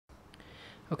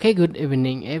Okay, good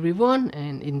evening everyone,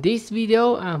 and in this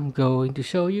video I'm going to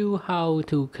show you how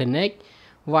to connect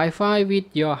Wi-Fi with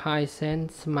your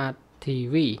Hisense Smart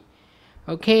TV.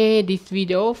 Okay, this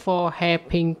video for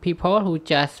helping people who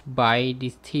just buy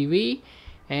this TV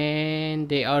and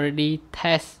they already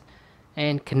test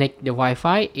and connect the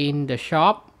Wi-Fi in the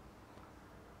shop,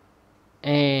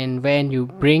 and when you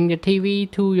bring the TV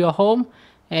to your home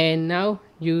and now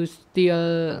you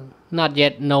still not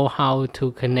yet know how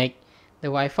to connect the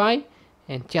Wi-Fi,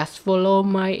 and just follow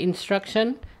my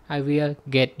instruction, I will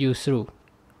get you through.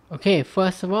 Okay,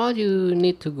 first of all you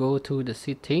need to go to the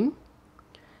setting.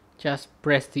 Just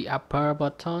press the upper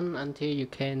button until you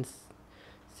can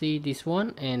see this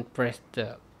one and press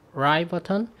the right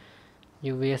button.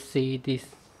 You will see this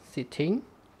setting,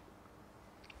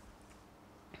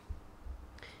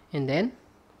 and then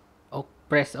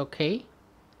press OK,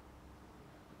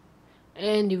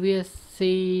 and you will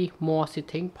see more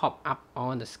settings pop up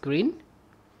on the screen.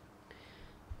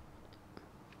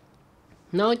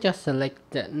 Now just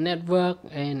select the network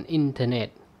and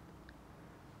internet.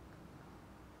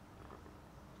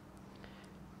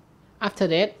 After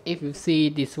that, if you see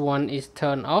this one is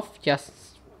turned off,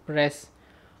 just press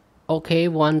OK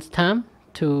once time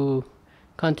to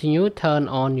continue turn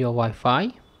on your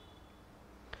Wi-Fi.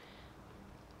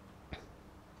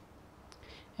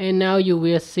 And now you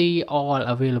will see all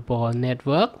available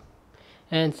network,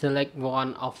 and select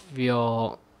one of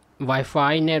your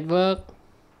Wi-Fi network.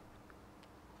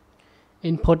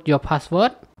 Input your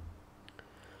password.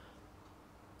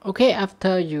 Okay,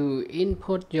 after you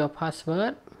input your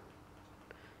password,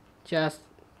 just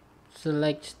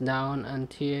select down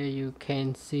until you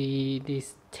can see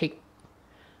this tick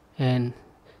and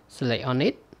select on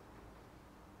it.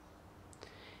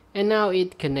 And now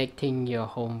it's connecting your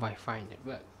home Wi-Fi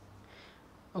network.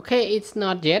 Okay, it's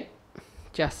not yet.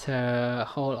 Just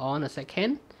hold on a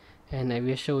second and I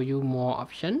will show you more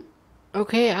options.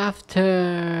 Okay,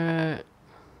 after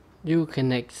you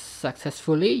connect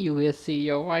successfully, you will see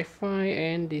your Wi-Fi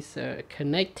and this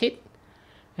connected.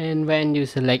 And when you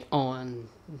select on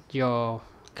your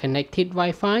connected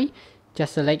Wi-Fi,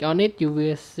 just select on it, you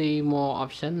will see more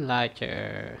options like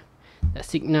the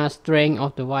signal strength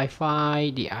of the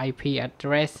Wi-Fi, the IP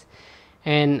address,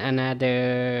 and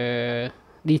another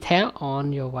detail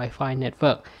on your Wi-Fi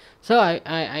network. So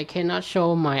I cannot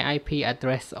show my IP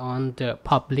address on the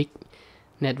public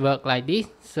network like this,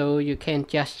 so you can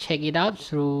just check it out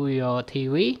through your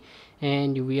TV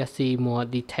and you will see more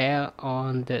detail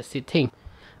on the setting.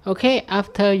 Okay,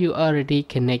 after you already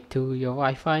connect to your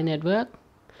Wi-Fi network,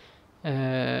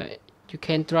 you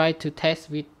can try to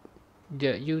test with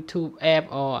the YouTube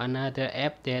app or another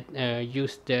app that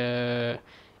use the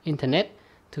internet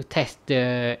to test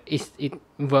is it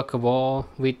workable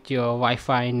with your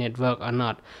Wi-Fi network or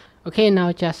not. Okay,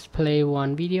 now just play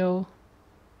one video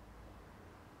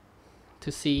to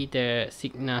see the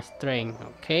signal strength.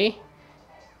 Okay,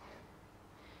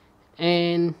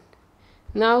 and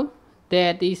now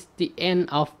that is the end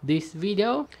of this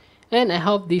video, and I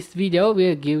hope this video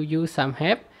will give you some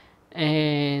help.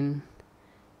 And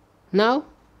now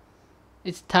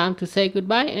it's time to say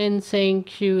goodbye, and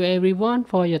thank you everyone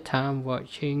for your time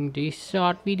watching this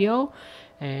short video,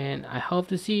 and I hope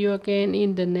to see you again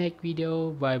in the next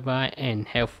video. Bye bye and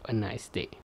have a nice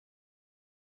day.